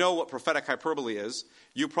know what prophetic hyperbole is.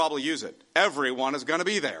 You probably use it. Everyone is going to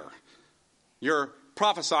be there. You're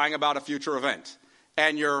prophesying about a future event.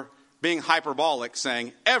 And you're being hyperbolic,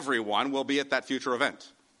 saying everyone will be at that future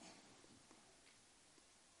event.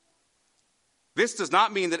 This does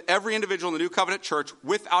not mean that every individual in the New Covenant church,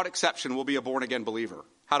 without exception, will be a born-again believer.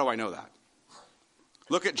 How do I know that?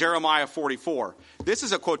 Look at Jeremiah 44. This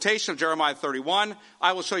is a quotation of Jeremiah 31.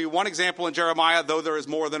 I will show you one example in Jeremiah, though there is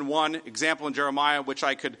more than one example in Jeremiah which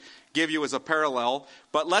I could give you as a parallel.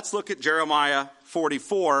 But let's look at Jeremiah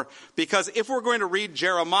 44, because if we're going to read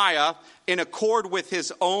Jeremiah in accord with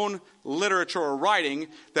his own literature or writing,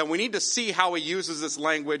 then we need to see how he uses this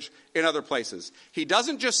language in other places. He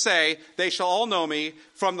doesn't just say, they shall all know me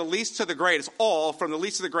from the least to the greatest, all from the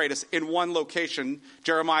least to the greatest in one location,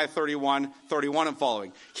 Jeremiah 31 and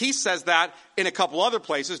following. He says that in a couple other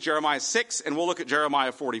places, Jeremiah 6, and we'll look at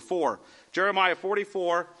Jeremiah 44. Jeremiah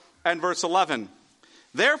 44 and verse 11.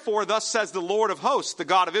 Therefore, thus says the Lord of hosts, the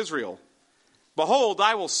God of Israel, behold,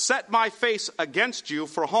 I will set my face against you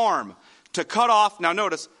for harm, to cut off, now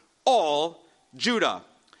notice, all Judah.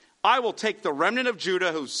 I will take the remnant of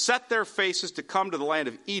Judah who set their faces to come to the land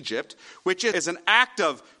of Egypt, which is an act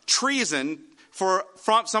of treason from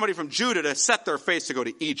somebody from Judah to set their face to go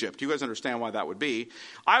to Egypt. You guys understand why that would be.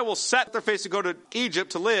 I will set their face to go to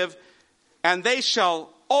Egypt to live, and they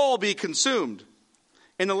shall all be consumed.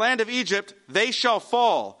 In the land of Egypt they shall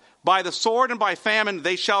fall. By the sword and by famine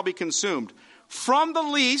they shall be consumed. From the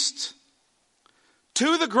least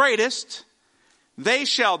to the greatest they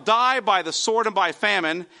shall die by the sword and by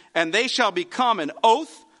famine, and they shall become an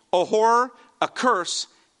oath, a horror, a curse,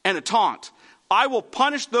 and a taunt. I will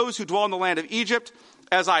punish those who dwell in the land of Egypt,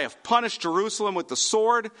 as I have punished Jerusalem with the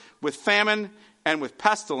sword, with famine, and with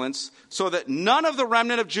pestilence, so that none of the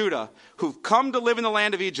remnant of Judah who've come to live in the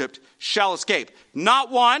land of Egypt shall escape.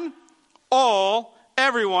 Not one, all,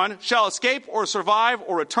 everyone shall escape or survive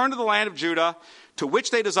or return to the land of Judah, to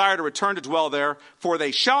which they desire to return to dwell there, for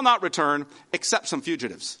they shall not return except some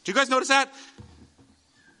fugitives. Do you guys notice that?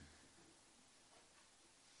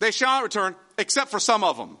 They shall not return except for some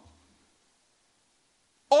of them.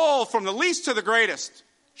 All from the least to the greatest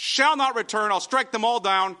shall not return. I'll strike them all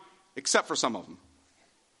down except for some of them.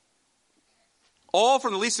 All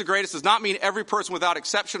from the least to the greatest does not mean every person without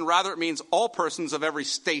exception. Rather, it means all persons of every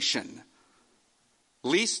station.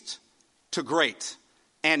 Least to great,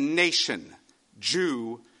 and nation,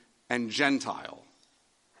 Jew and Gentile.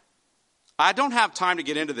 I don't have time to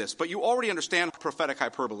get into this, but you already understand prophetic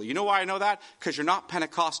hyperbole. You know why I know that? Because you're not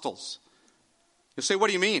Pentecostals. You say, what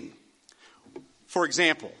do you mean? For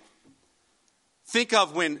example, think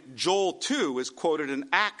of when Joel 2 is quoted in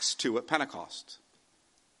Acts 2 at Pentecost.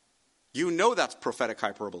 You know that's prophetic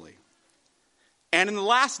hyperbole. And in the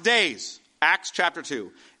last days, Acts chapter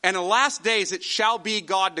 2, and in the last days it shall be,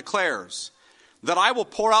 God declares, that I will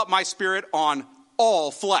pour out my spirit on all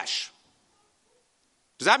flesh.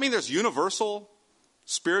 Does that mean there's universal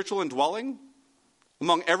spiritual indwelling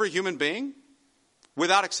among every human being,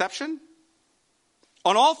 without exception?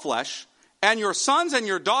 On all flesh. And your sons and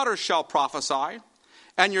your daughters shall prophesy,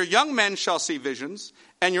 and your young men shall see visions,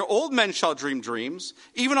 and your old men shall dream dreams.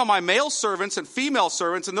 Even on my male servants and female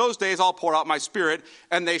servants in those days I'll pour out my spirit,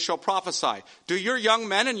 and they shall prophesy. Do your young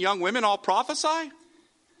men and young women all prophesy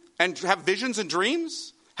and have visions and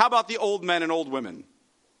dreams? How about the old men and old women?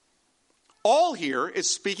 All here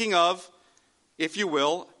is speaking of, if you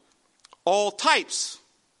will, all types,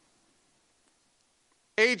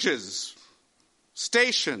 ages,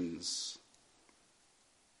 stations,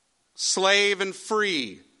 slave and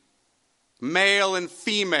free, male and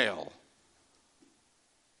female,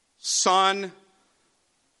 son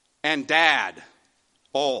and dad,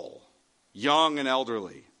 all, young and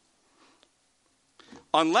elderly.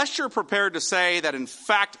 Unless you're prepared to say that in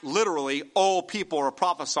fact, literally, all people are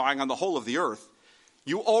prophesying on the whole of the earth,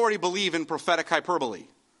 you already believe in prophetic hyperbole.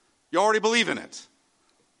 You already believe in it.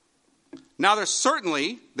 Now there is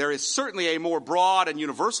certainly a more broad and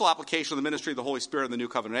universal application of the ministry of the Holy Spirit in the New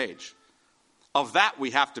Covenant age. Of that we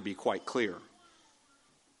have to be quite clear.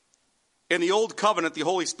 In the Old Covenant, the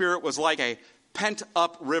Holy Spirit was like a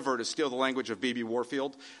pent-up river, to steal the language of B.B.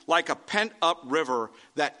 Warfield, like a pent-up river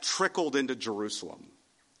that trickled into Jerusalem.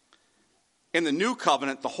 In the New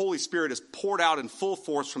Covenant, the Holy Spirit is poured out in full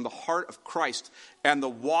force from the heart of Christ, and the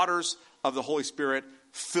waters of the Holy Spirit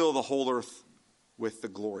fill the whole earth with the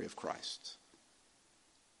glory of Christ.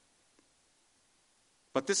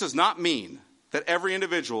 But this does not mean that every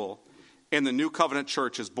individual in the New Covenant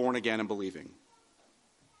church is born again and believing.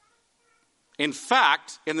 In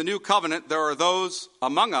fact, in the New Covenant, there are those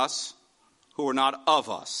among us who are not of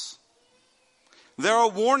us. There are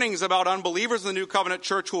warnings about unbelievers in the New Covenant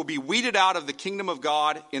church who will be weeded out of the kingdom of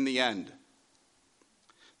God in the end.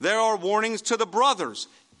 There are warnings to the brothers,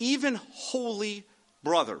 even holy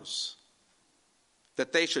brothers,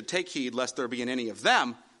 that they should take heed lest there be in any of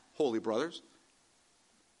them, holy brothers,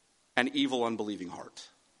 an evil, unbelieving heart.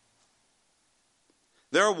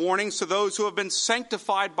 There are warnings to those who have been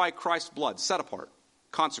sanctified by Christ's blood, set apart,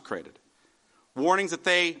 consecrated. Warnings that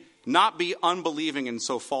they not be unbelieving and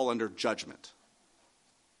so fall under judgment.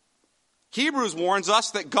 Hebrews warns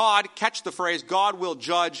us that God, catch the phrase, God will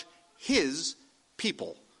judge his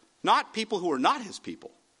people. Not people who are not his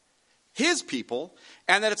people. His people,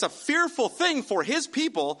 and that it's a fearful thing for his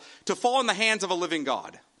people to fall in the hands of a living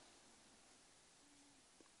God.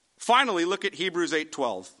 Finally, look at Hebrews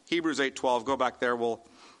 8:12. Hebrews 8:12, go back there, we'll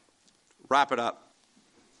wrap it up.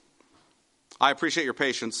 I appreciate your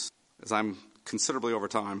patience as I'm considerably over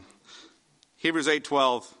time. Hebrews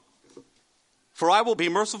 8:12. For I will be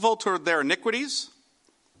merciful toward their iniquities,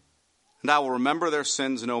 and I will remember their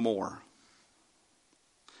sins no more.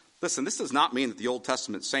 Listen, this does not mean that the Old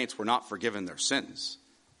Testament saints were not forgiven their sins,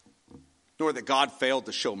 nor that God failed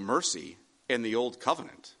to show mercy in the Old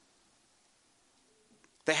Covenant.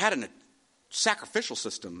 They had a sacrificial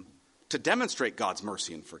system to demonstrate God's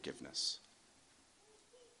mercy and forgiveness.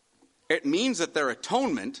 It means that their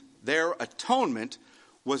atonement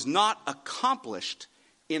was not accomplished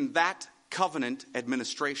in that covenant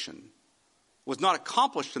administration, was not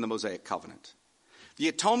accomplished in the Mosaic covenant. The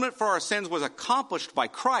atonement for our sins was accomplished by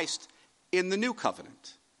Christ in the New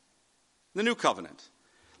Covenant. The New Covenant.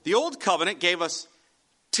 The Old Covenant gave us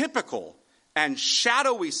typical and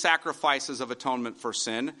shadowy sacrifices of atonement for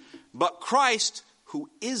sin, but Christ, who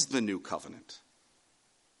is the New Covenant,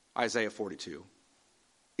 Isaiah 42,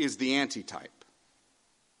 is the antitype,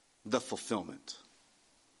 the fulfillment.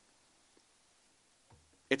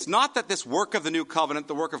 It's not that this work of the New Covenant,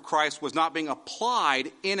 the work of Christ, was not being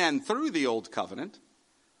applied in and through the Old Covenant.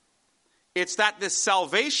 It's that this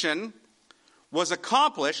salvation was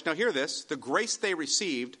accomplished, now hear this, the grace they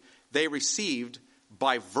received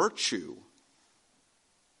by virtue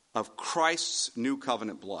of Christ's New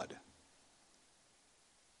Covenant blood.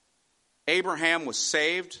 Abraham was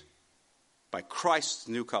saved by Christ's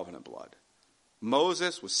New Covenant blood.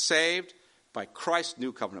 Moses was saved by Christ's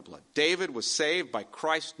New Covenant blood. David was saved by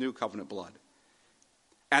Christ's New Covenant blood.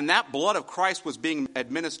 And that blood of Christ was being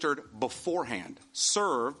administered beforehand,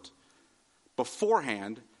 served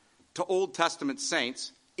beforehand to Old Testament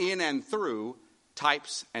saints in and through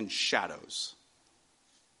types and shadows.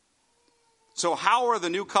 So how are the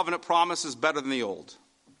New Covenant promises better than the Old?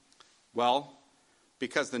 Well,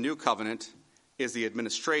 because the New Covenant is the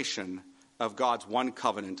administration of God's one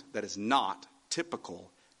covenant that is not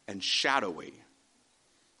typical and shadowy.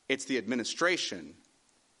 It's the administration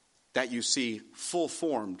that you see full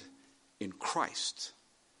formed in Christ.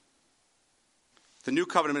 The New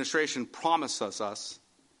Covenant administration promises us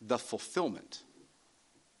the fulfillment.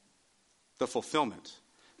 The fulfillment.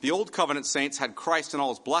 The Old Covenant saints had Christ and all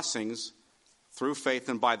his blessings through faith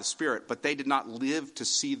and by the Spirit, but they did not live to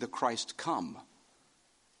see the Christ come.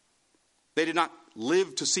 They did not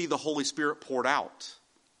live to see the Holy Spirit poured out.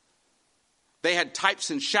 They had types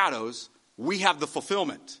and shadows. We have the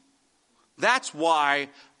fulfillment. That's why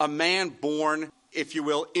a man born, if you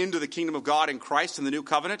will, into the kingdom of God in Christ in the New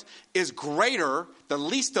Covenant is greater, the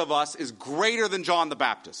least of us is greater than John the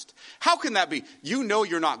Baptist. How can that be? You know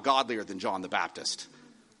you're not godlier than John the Baptist.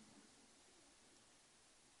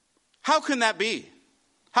 How can that be?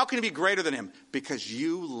 How can it be greater than him? Because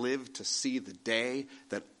you live to see the day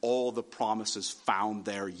that all the promises found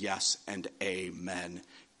their yes and amen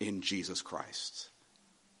in Jesus Christ.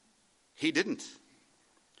 He didn't.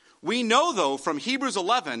 We know, though, from Hebrews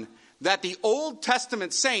 11 that the Old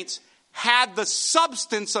Testament saints had the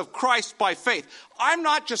substance of Christ by faith. I'm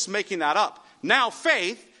not just making that up. Now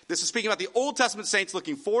faith, this is speaking about the Old Testament saints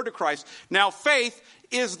looking forward to Christ. Now faith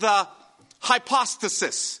is the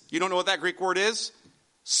hypostasis. You don't know what that Greek word is?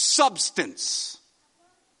 Substance.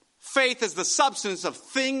 Faith is the substance of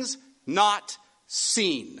things not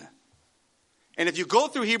seen. And if you go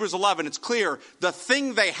through Hebrews 11, it's clear the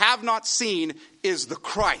thing they have not seen is the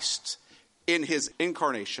Christ in his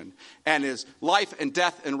incarnation and his life and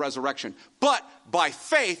death and resurrection. But by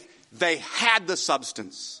faith, they had the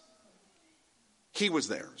substance. He was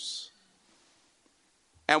theirs.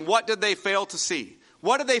 And what did they fail to see?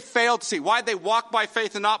 What did they fail to see? Why did they walk by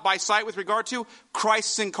faith and not by sight with regard to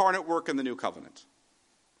Christ's incarnate work in the new covenant?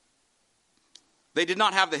 They did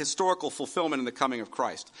not have the historical fulfillment in the coming of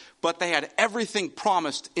Christ, but they had everything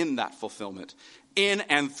promised in that fulfillment, in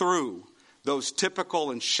and through those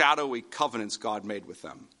typical and shadowy covenants God made with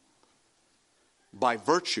them, by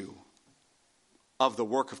virtue of the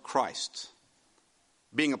work of Christ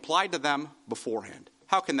being applied to them beforehand.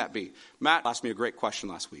 How can that be? Matt asked me a great question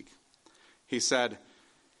last week. He said,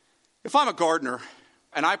 if I'm a gardener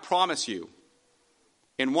and I promise you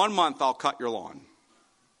in 1 month I'll cut your lawn,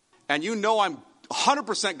 and you know I'm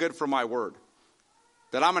 100% good for my word,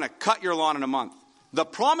 that I'm going to cut your lawn in a month. The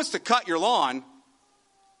promise to cut your lawn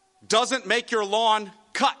doesn't make your lawn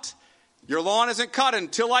cut. Your lawn isn't cut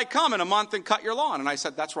until I come in a month and cut your lawn. And I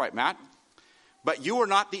said, that's right, Matt. But you are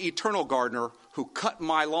not the eternal gardener who cut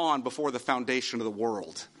my lawn before the foundation of the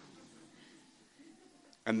world.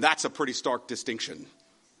 And that's a pretty stark distinction.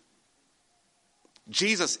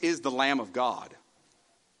 Jesus is the Lamb of God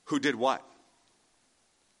who did what?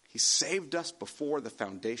 He saved us before the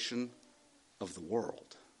foundation of the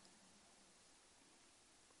world.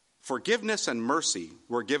 Forgiveness and mercy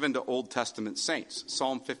were given to Old Testament saints.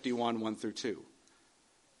 Psalm 51, 1 through 2.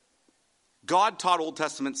 God taught Old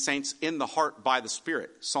Testament saints in the heart by the Spirit.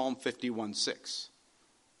 Psalm 51, 6.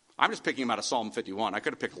 I'm just picking them out of Psalm 51. I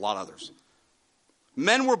could have picked a lot of others.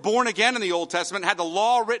 Men were born again in the Old Testament, had the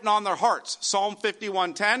law written on their hearts. Psalm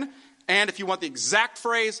 51, 10. And if you want the exact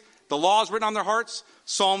phrase, the law is written on their hearts,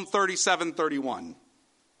 Psalm 37, 31.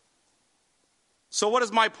 So what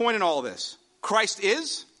is my point in all this? Christ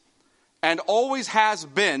is and always has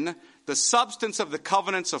been the substance of the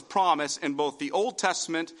covenants of promise in both the Old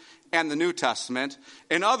Testament and the New Testament.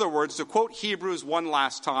 In other words, to quote Hebrews one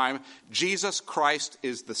last time, Jesus Christ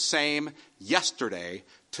is the same yesterday,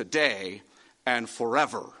 today, and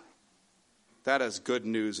forever. That is good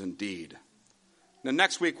news indeed. Now,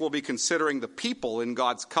 next week we'll be considering the people in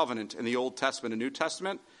God's covenant in the Old Testament and New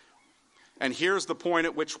Testament. And here's the point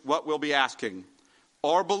at which what we'll be asking.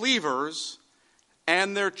 Are believers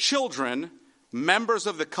and their children members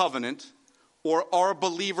of the covenant, or are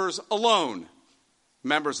believers alone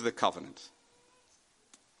members of the covenant?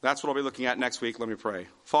 That's what I'll be looking at next week. Let me pray.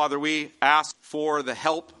 Father, we ask for the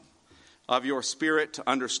help of your Spirit to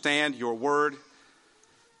understand your word.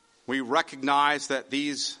 We recognize that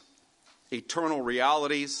these eternal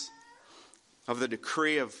realities of the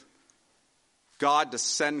decree of God to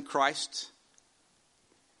send Christ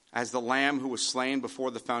as the Lamb who was slain before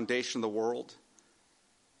the foundation of the world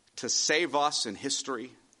to save us in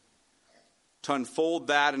history, to unfold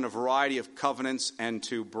that in a variety of covenants and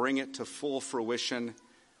to bring it to full fruition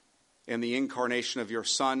in the incarnation of your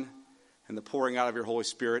Son and the pouring out of your Holy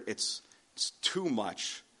Spirit. It's too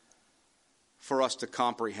much for us to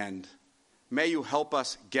comprehend. May you help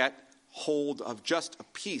us get hold of just a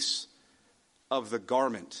piece of the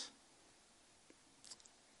garment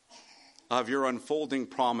of your unfolding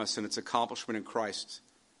promise and its accomplishment in Christ.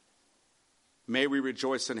 May we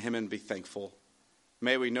rejoice in him and be thankful.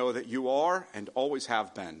 May we know that you are and always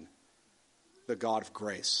have been the God of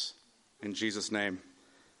grace. In Jesus' name,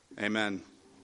 amen.